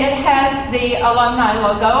 And it has the alumni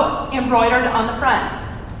logo embroidered on the front.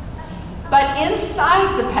 But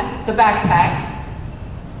inside the backpack,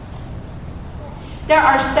 there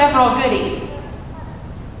are several goodies.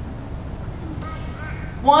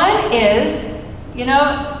 One is, you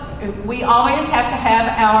know, we always have to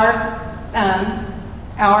have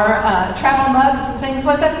our travel mugs and things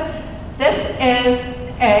with us. This is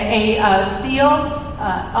a steel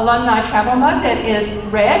alumni travel mug that is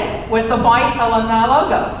red with the white alumni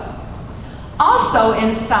logo. Also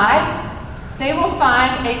inside, they will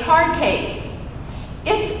find a card case.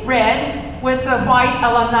 It's red with the white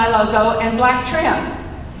alumni logo and black trim.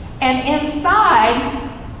 And inside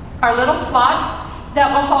are little slots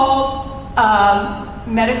that will hold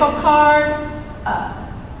medical card,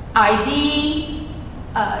 ID,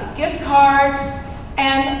 gift cards,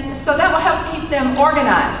 and so that will help keep them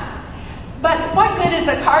organized. But what good is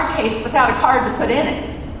a card case without a card to put in it?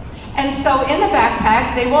 And so in the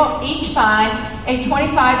backpack, they will each find a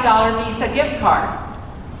 $25 Visa gift card.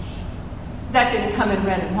 That didn't come in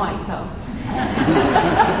red and white, though.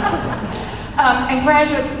 And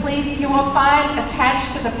graduates, please, you will find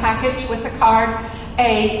attached to the package with the card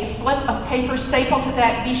a slip of paper stapled to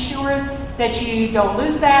that. Be sure that you don't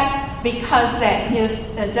lose that, because that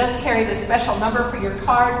does carry the special number for your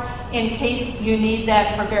card in case you need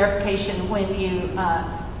that for verification when you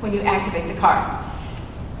activate the card.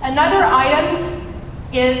 Another item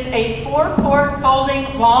is a 4-port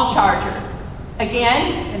folding wall charger.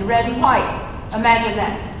 Again, in red and white. Imagine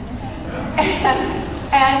that.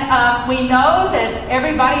 And we know that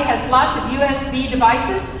everybody has lots of USB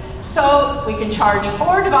devices, so we can charge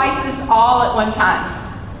 4 devices all at one time.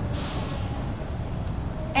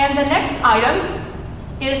 And the next item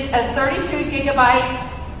is a 32 gigabyte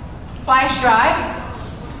flash drive.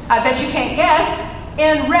 I bet you can't guess,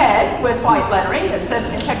 in red with white lettering that says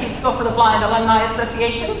Kentucky School for the Blind Alumni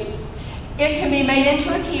Association. It can be made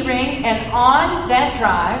into a key ring, and on that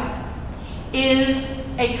drive is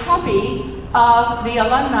a copy of the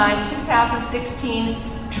Alumni 2016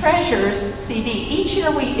 Treasures CD. Each year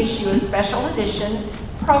we issue a special edition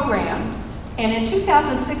program, and in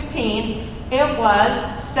 2016 it was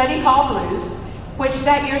Study Hall Blues, which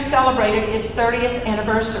that year celebrated its 30th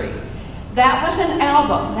anniversary. That was an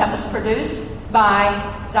album that was produced by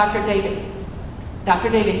Dr.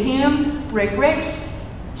 David Hume, Rick Ricks,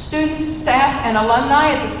 students, staff, and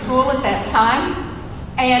alumni at the school at that time,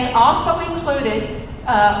 and also included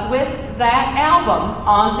with that album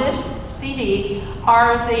on this CD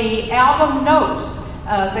are the album notes,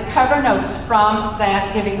 the cover notes from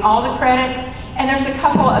that, giving all the credits, and there's a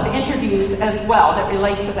couple of interviews as well that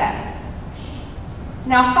relate to that.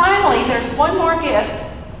 Now finally, there's one more gift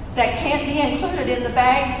that can't be included in the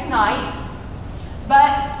bag tonight,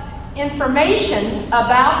 but information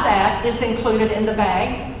about that is included in the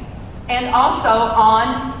bag and also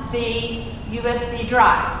on the USB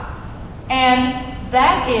drive. And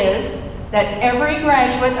that is that every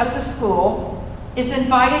graduate of the school is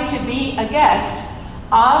invited to be a guest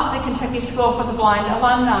of the Kentucky School for the Blind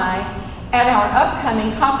alumni at our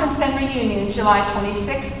upcoming conference and reunion July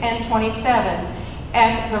 26 and 27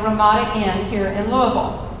 at the Ramada Inn here in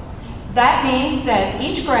Louisville. That means that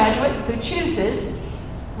each graduate who chooses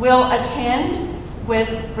will attend with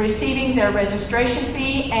receiving their registration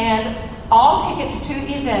fee and all tickets to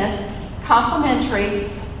events complimentary,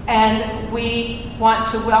 and we want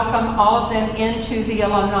to welcome all of them into the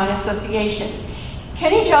Alumni Association.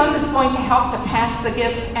 Kenny Jones is going to help to pass the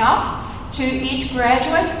gifts out to each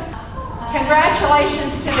graduate.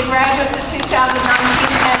 Congratulations to the graduates of 2019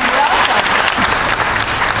 and welcome.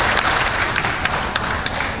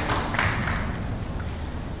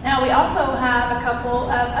 Now we also have a couple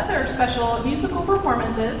of other special musical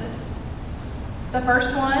performances. The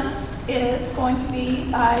first one is going to be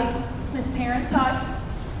by Miss Taryn Seif,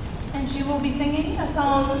 and she will be singing a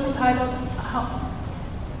song entitled Home.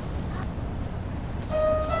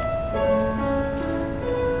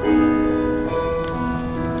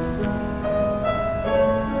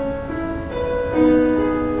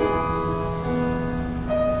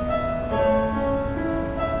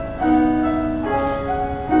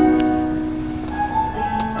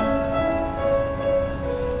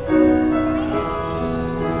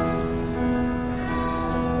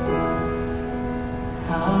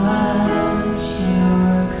 Hush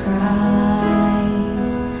your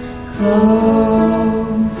cries,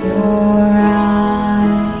 close your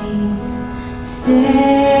eyes,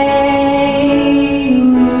 stay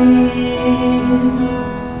with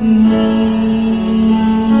me.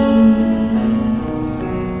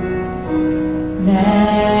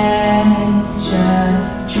 Let's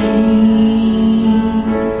just dream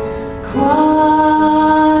quietly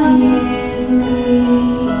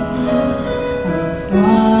of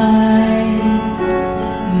what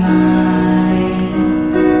might be.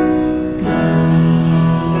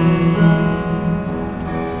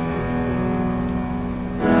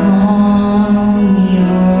 Calm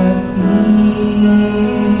your fear,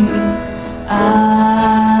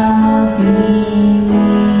 I'll be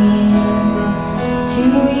near to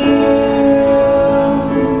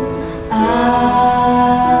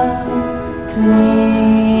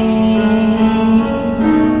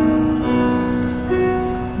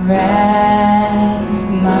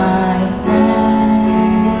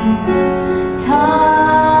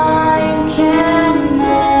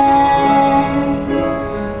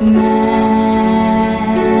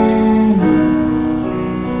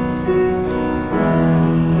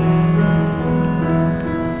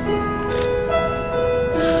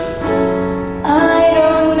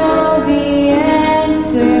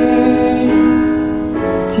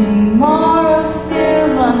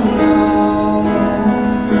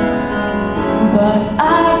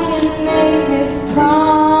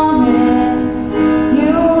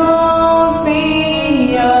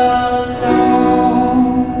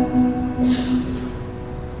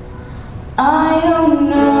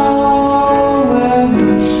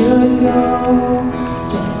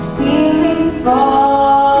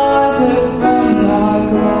farther from our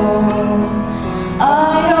goal. I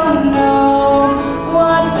don't know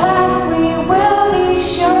what path we will be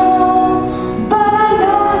shown, but I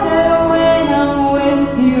know that when I'm with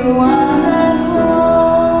you, I'm at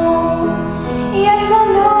home. Yes, I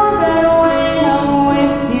know that when I'm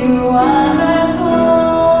with you, I'm at home.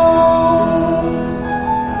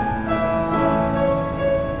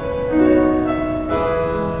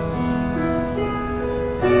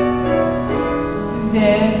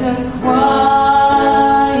 There's a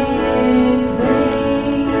quiet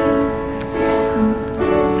place,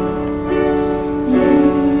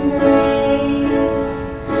 embrace,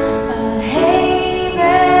 a haven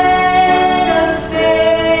of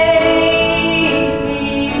safety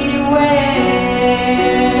where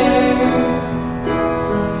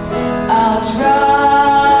I'll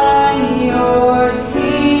dry your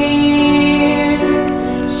tears,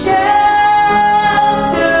 shelter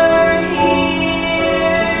here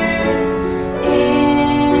in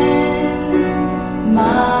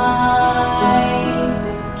my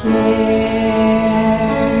care.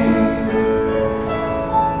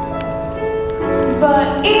 But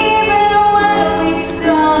even when we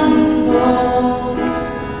stumble,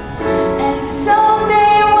 and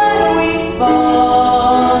someday when we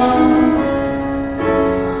fall,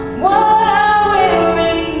 what I will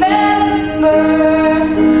remember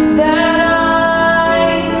that I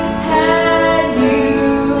had you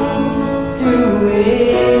through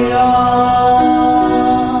it all.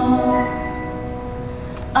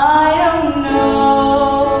 I don't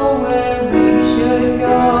know where we should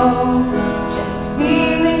go, just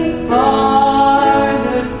feeling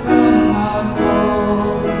farther from our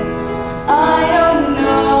goal. I don't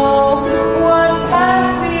know what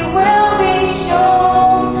path we will be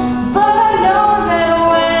shown, but I know that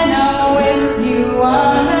when I'm with you,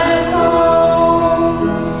 I'm at home.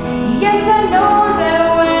 Yes, I know that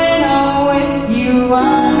when I'm with you,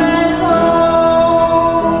 I'm at home.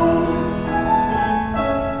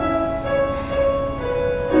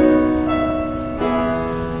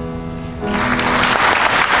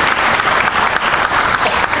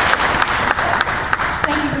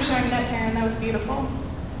 Thank you for sharing that, Taryn. That was beautiful.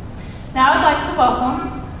 Now I'd like to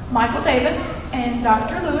welcome Michael Davis and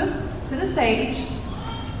Dr. Lewis to the stage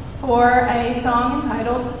for a song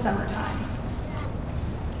entitled Summertime.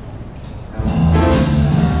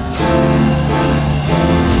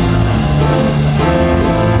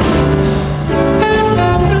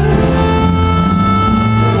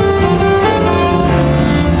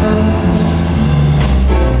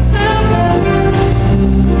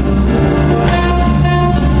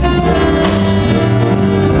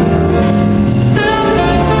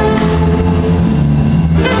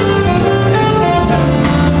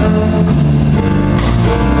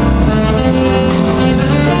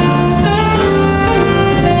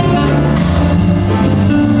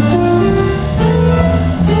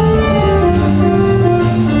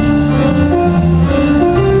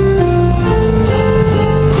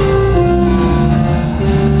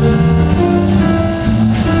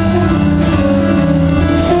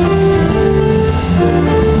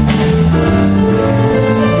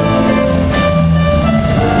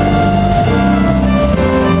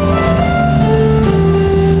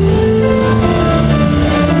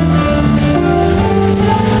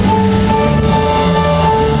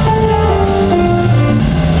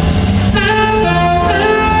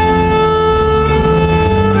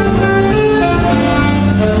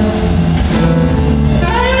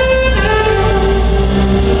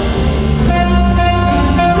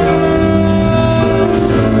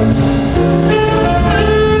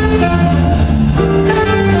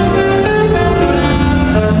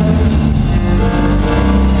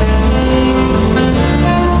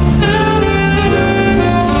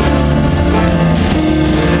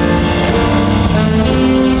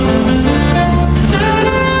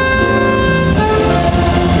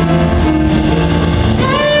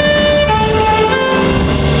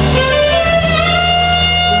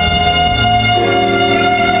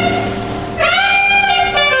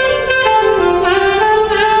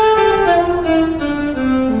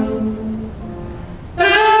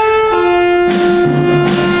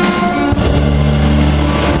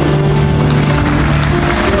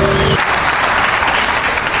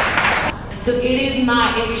 So it is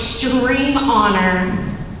my extreme honor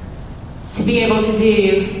to be able to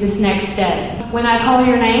do this next step. When I call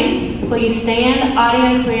your name, please stand.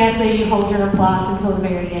 Audience, we ask that you hold your applause until the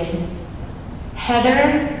very end.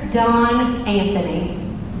 Heather Dawn Anthony.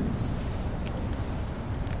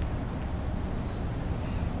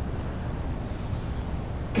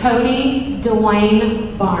 Cody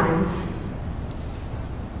Dwayne Barnes.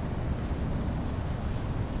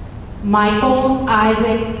 Michael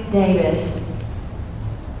Isaac Davis,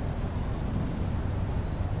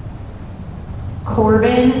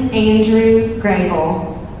 Corbin Andrew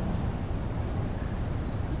Grable,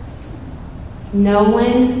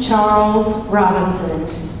 Nolan Charles Robinson,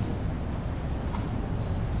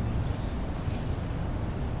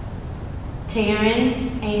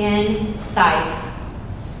 Taryn Ann Seif,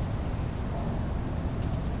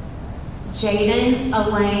 Jaden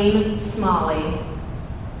Elaine Smalley,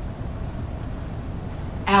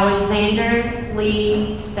 Alexander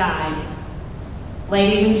Lee Stein.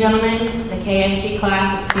 Ladies and gentlemen, the KSB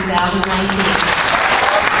class of 2019.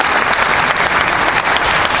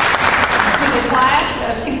 To the class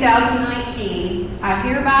of 2019, I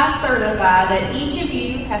hereby certify that each of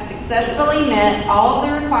you has successfully met all of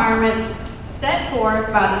the requirements set forth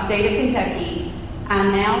by the state of Kentucky. I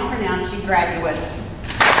now pronounce you graduates.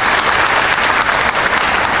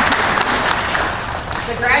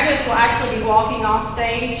 The graduates will actually be walking off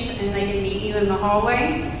stage and they can meet you in the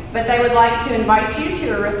hallway, but they would like to invite you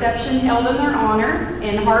to a reception held in their honor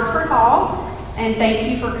in Hartford Hall, and thank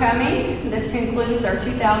you for coming. This concludes our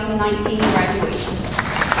 2019 graduation.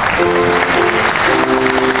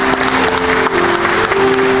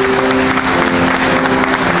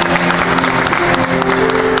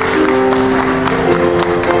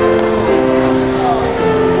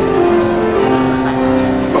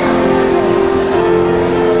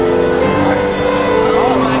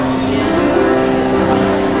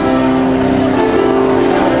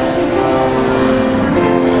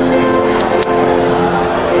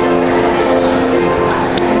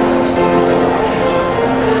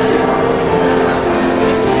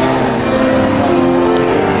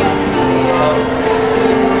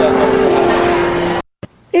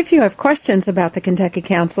 If you have questions about the Kentucky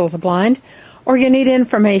Council of the Blind, or you need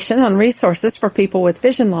information on resources for people with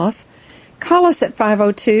vision loss, call us at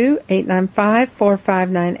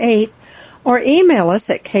 502-895-4598 or email us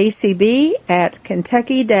at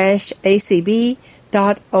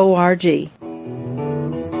kcb@kentucky-acb.org.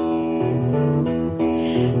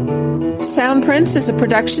 Sound Prince is a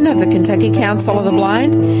production of the Kentucky Council of the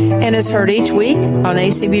Blind and is heard each week on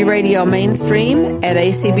ACB Radio Mainstream at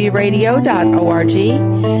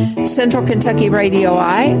acbradio.org, Central Kentucky Radio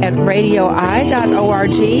I at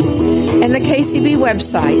radioi.org, and the KCB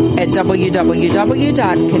website at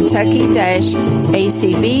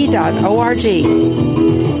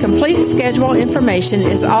www.kentucky-acb.org. Complete schedule information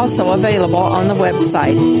is also available on the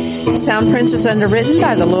website. Sound Prince is underwritten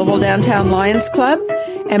by the Louisville Downtown Lions Club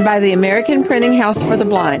and by the American Printing House for the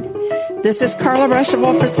Blind. This is Carla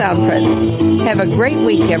Ruschival for Sound Prince. Have a great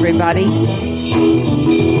week, everybody.